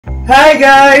Hi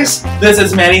guys, this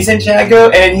is Manny Santiago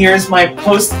and here's my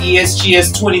post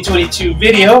ESGS 2022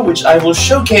 video which I will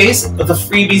showcase the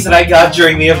freebies that I got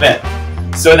during the event.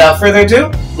 So without further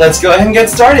ado, let's go ahead and get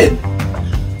started.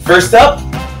 First up,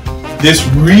 this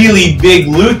really big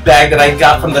loot bag that I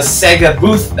got from the Sega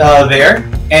booth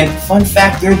there. And fun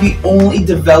fact, they're the only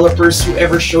developers who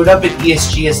ever showed up at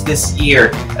ESGS this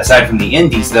year, aside from the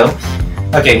indies though.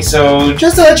 Okay, so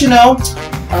just to let you know,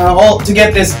 to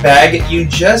get this bag, you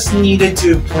just needed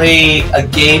to play a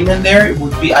game in there. It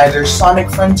would be either Sonic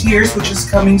Frontiers, which is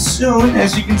coming soon,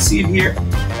 as you can see here.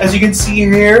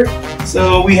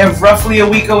 So we have roughly a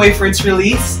week away for its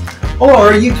release.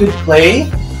 Or you could play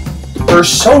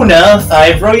Persona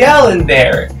 5 Royale in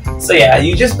there. So yeah,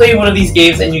 you just play one of these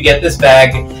games and you get this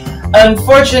bag.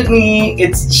 Unfortunately,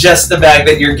 it's just the bag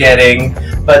that you're getting,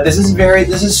 but this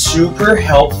is super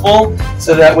helpful,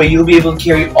 so that way you'll be able to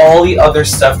carry all the other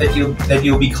stuff that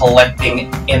you'll be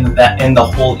collecting in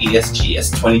the whole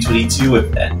ESGS 2022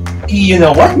 event. You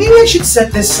know what? Maybe I should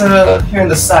set this here on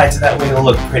the side so that way it'll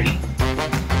look pretty.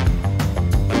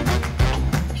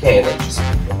 Okay, let's just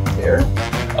put it there.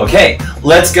 Okay,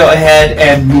 let's go ahead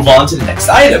and move on to the next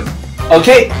item.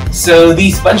 Okay, so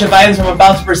these bunch of items I'm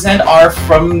about to present are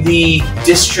from the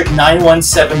District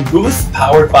 917 booth,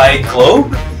 powered by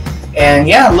Globe. And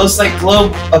yeah, looks like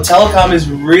Globe Telecom is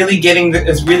really getting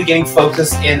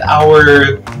focused in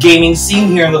our gaming scene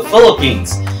here in the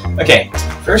Philippines. Okay,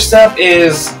 first up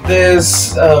is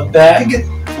this bag,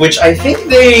 which I think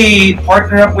they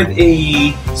partner up with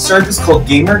a service called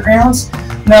Gamer Grounds.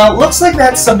 Now, it looks like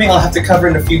that's something I'll have to cover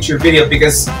in a future video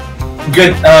because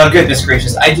goodness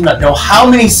gracious, I do not know how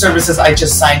many services I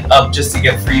just signed up just to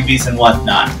get freebies and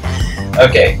whatnot.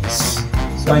 Okay,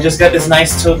 so I just got this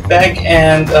nice tote bag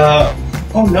and,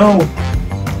 oh no,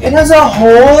 it has a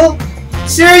hole?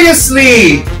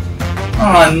 Seriously?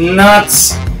 Oh,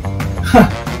 nuts.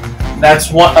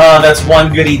 That's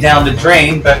one goodie down the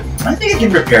drain, but I think I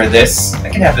can repair this. I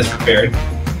can have this repaired.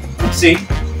 Let's see.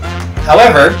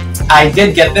 However, I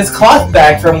did get this cloth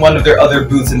bag from one of their other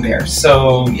booths in there,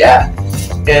 so yeah.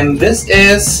 And this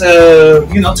is,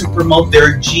 you know, to promote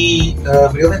their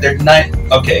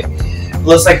okay.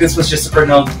 Looks like this was just to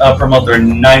promote their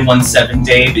 917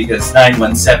 day, because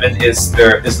 917 is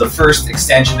the first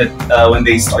extension that when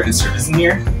they started servicing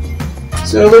here.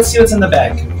 So let's see what's in the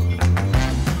bag.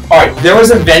 Alright, there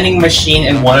was a vending machine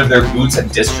in one of their booths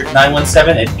at District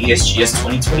 917 at ESGS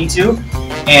 2022.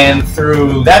 And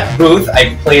through that booth,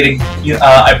 I played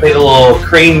a little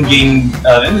crane game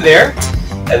in there,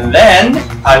 and then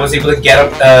I was able to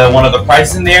get one of the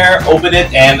prizes in there, open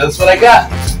it, and that's what I got.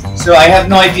 So I have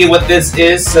no idea what this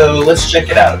is, so let's check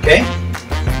it out, okay?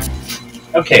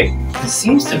 Okay, this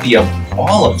seems to be a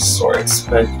ball of sorts,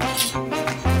 but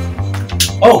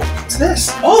oh, what's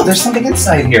this? Oh, there's something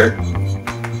inside here.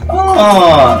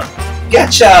 Oh.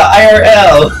 Gotcha!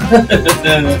 IRL!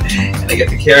 And I get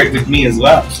to carry it with me as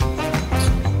well.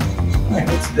 Alright,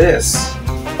 what's this?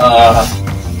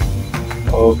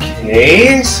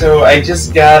 Okay, so I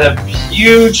just got a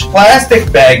huge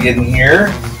plastic bag in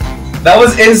here. That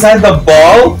was inside the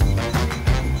ball?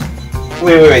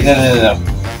 Wait, no.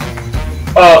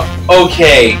 Oh,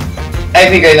 okay. I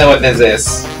think I know what this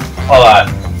is. Hold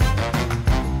on.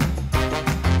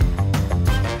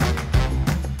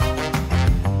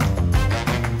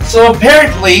 So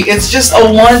apparently, it's just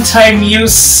a one-time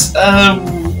use,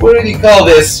 what do you call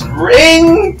this?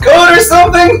 Raincoat or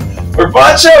something? Or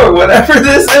poncho, or whatever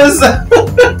this is?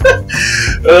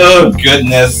 Oh,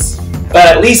 goodness. But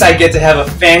at least I get to have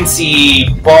a fancy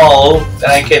ball that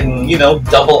I can, you know,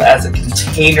 double as a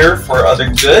container for other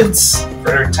goods,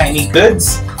 for tiny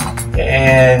goods,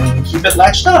 and keep it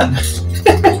latched on.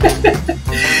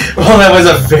 Well, that was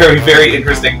a very, very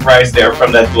interesting prize there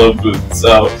from that Globe booth,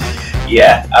 so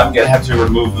yeah, I'm gonna have to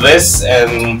remove this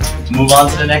and move on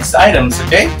to the next items,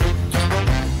 okay?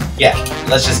 Yeah,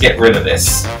 let's just get rid of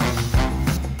this.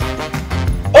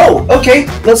 Oh, okay,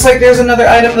 looks like there's another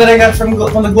item that I got from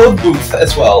the Globe booth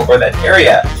as well, or that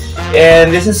area.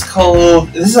 And this is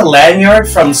a lanyard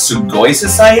from Sugoi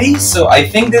Society, so I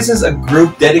think this is a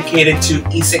group dedicated to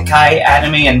isekai,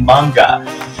 anime, and manga.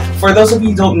 For those of you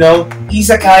who don't know,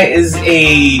 isekai is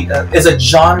a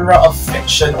genre of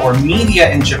fiction or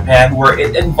media in Japan where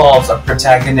it involves a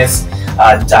protagonist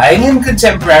dying in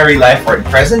contemporary life or in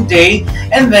present day,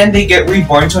 and then they get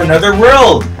reborn to another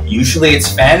world. Usually it's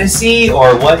fantasy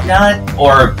or whatnot,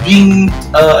 or being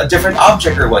a different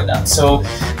object or whatnot. So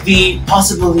the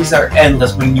possibilities are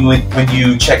endless when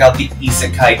you check out the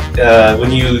isekai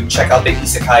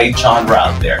isekai genre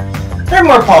out there. There are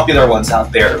more popular ones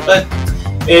out there, but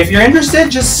if you're interested,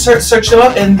 just search them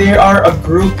up, and there are a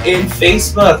group in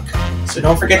Facebook. So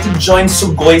don't forget to join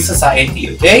Sugoi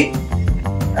Society, okay?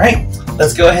 Alright,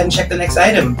 let's go ahead and check the next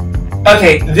item.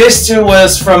 Okay, this too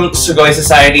was from Sugoi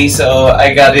Society, so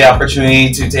I got the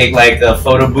opportunity to take like a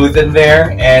photo booth in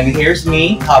there, and here's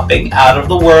me hopping out of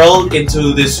the world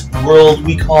into this world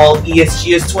we call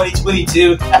ESGS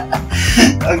 2022.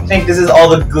 I think this is all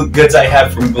the goods I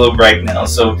have from Globe right now,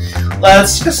 so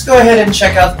let's just go ahead and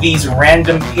check out these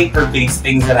random paper-based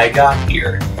things that I got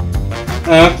here.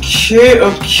 Okay,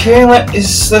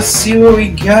 let's see what we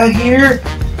got here.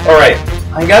 Alright.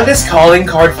 I got this calling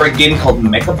card for a game called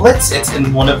Mecha Blitz. It's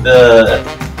in one of the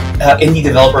indie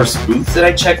developers' booths that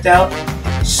I checked out.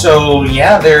 So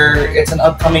yeah, it's an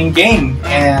upcoming game,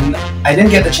 and I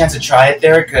didn't get the chance to try it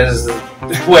there because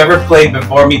whoever played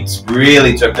before me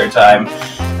really took their time,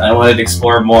 and I wanted to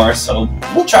explore more. So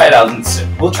we'll try it out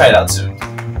soon.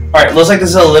 All right, looks like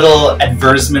this is a little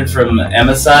advertisement from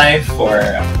MSI for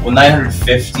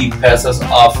 950 pesos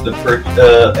off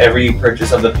every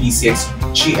purchase of the PCX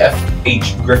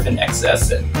GFH Griffin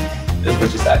XS,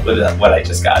 which is what I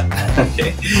just got.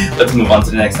 Okay, let's move on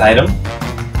to the next item.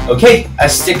 Okay, a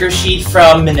sticker sheet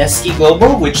from Mineski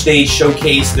Global, which they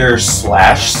showcase their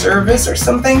Slash service or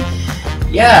something.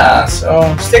 Yeah,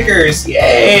 so stickers,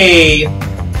 yay!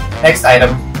 Next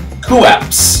item,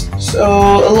 Apps. So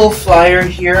a little flyer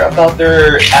here about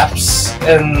their apps,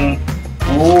 and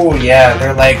oh yeah,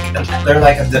 they're like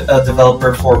a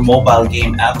developer for mobile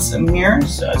game apps in here.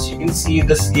 So as you can see,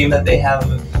 this game that they have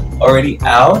already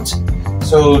out.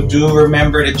 So do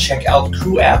remember to check out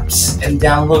Apps and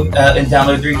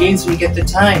download their games when you get the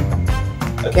time.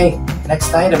 Okay,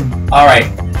 next item. All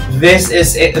right. This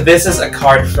is a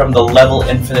card from the Level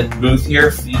Infinite booth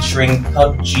here, featuring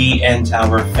PUBG and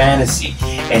Tower Fantasy.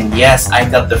 And yes, I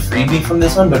got the freebie from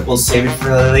this one, but we'll save it for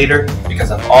later because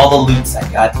of all the loots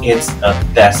I got. It's the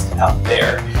best out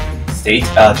there.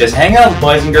 Just hang out,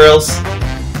 boys and girls.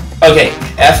 Okay,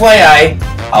 FYI,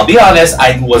 I'll be honest,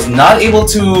 I was not able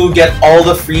to get all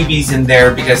the freebies in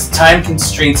there because time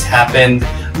constraints happened.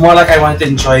 More like I wanted to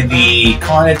enjoy the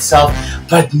con itself.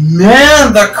 But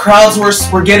man, the crowds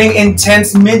were getting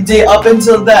intense midday up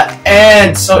until the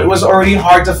end. So it was already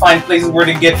hard to find places where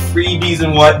to get freebies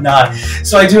and whatnot.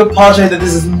 So I do apologize that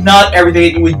this is not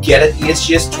everything you would get at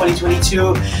ESGS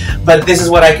 2022. But this is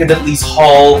what I could at least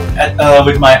haul at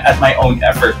my own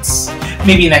efforts.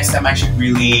 Maybe next time I should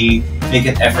really make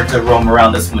an effort to roam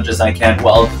around as much as I can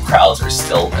while the crowds are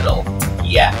still little.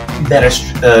 Yeah, a better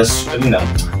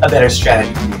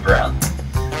strategy to move around.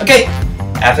 Okay,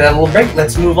 after that little break,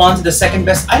 let's move on to the second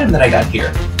best item that I got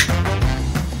here.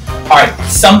 Alright,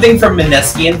 something from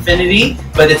Mineski Infinity,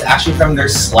 but it's actually from their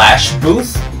Slash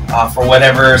booth for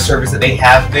whatever service that they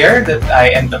have there that I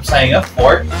ended up signing up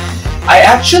for. I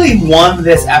actually won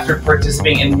this after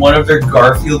participating in one of their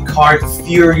Garfield Kart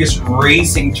Furious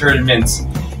Racing tournaments.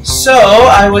 So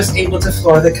I was able to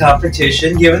floor the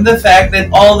competition, given the fact that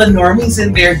all the normies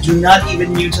in there do not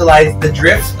even utilize the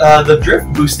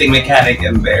drift boosting mechanic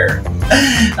in there.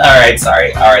 Alright,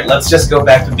 sorry. Alright, let's just go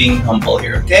back to being humble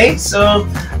here, okay? So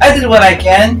I did what I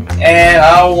can, and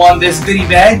I won this goodie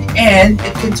bag, and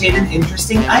it contained an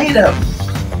interesting item.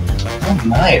 Oh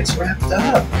my, it's wrapped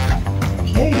up.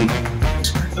 Okay.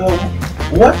 So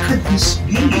what could this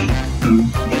be?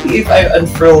 Maybe if I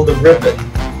unfurl the ribbon.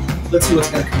 Let's see what's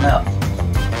going to come out.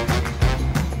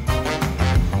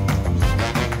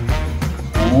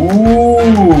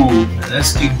 Ooh,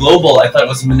 Mineski Global. I thought it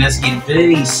was Mineski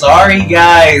Infinity. Sorry,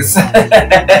 guys.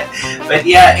 But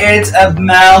yeah, it's a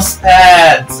mouse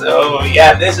pad. So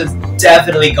yeah, this is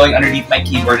definitely going underneath my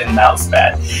keyboard and mouse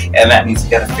pad. And that means I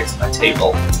gotta fix my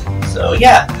table. So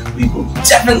yeah, we will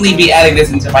definitely be adding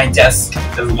this into my desk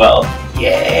as well.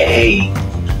 Yay!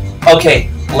 Okay,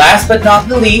 last but not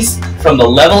the least, from the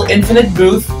Level Infinite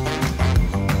booth,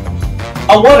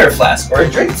 a water flask or a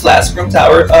drink flask from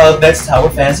that's Tower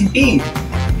Fantasy themed.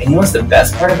 And you know what's the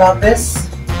best part about this?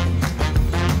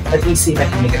 Let me see if I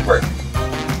can make it work.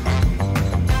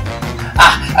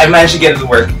 Ah, I managed to get it to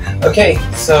work. Okay,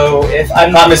 so if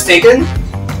I'm not mistaken,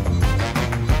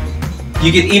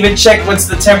 you can even check what's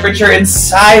the temperature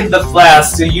inside the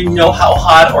flask so you know how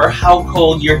hot or how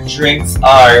cold your drinks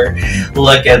are.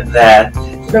 Look at that.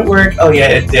 Did it work? Oh yeah,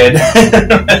 it did.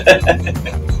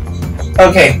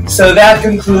 Okay, so that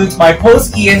concludes my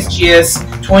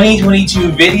post-ESGS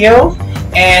 2022 video.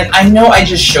 And I know I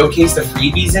just showcased the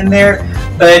freebies in there,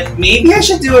 but maybe I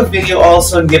should do a video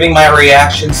also giving my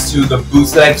reactions to the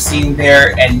booths that I've seen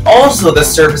there and also the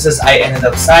services I ended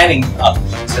up signing up.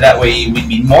 So that way we'd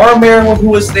be more aware of who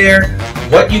was there,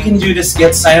 what you can do to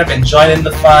get signed up and join in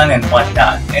the fun and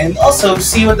whatnot. And also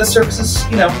see what the services,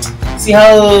 see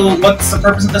what's the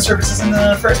purpose of the services in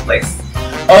the first place.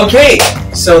 Okay,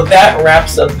 so that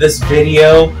wraps up this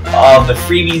video of the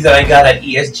freebies that I got at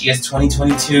ESGS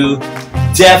 2022.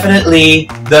 Definitely,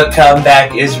 the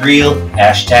comeback is real.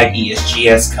 Hashtag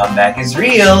ESGS comeback is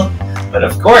real. But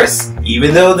of course,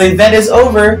 even though the event is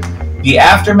over, the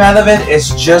aftermath of it is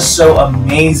just so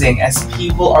amazing as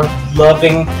people are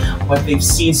loving what they've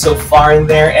seen so far in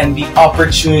there and the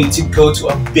opportunity to go to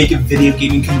a big video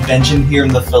gaming convention here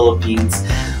in the Philippines.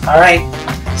 Alright,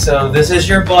 so this is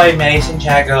your boy Manny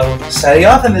Santiago signing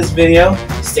off in this video.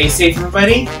 Stay safe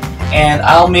everybody, and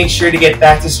I'll make sure to get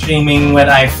back to streaming when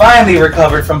I finally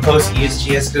recovered from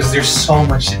post-ESGS because there's so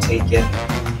much to take in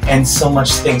and so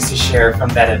much things to share from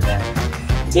that event.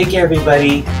 Take care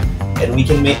everybody, and we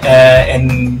can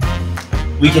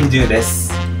do this.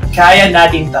 Kaya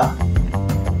natin to.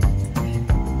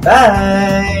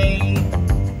 Bye!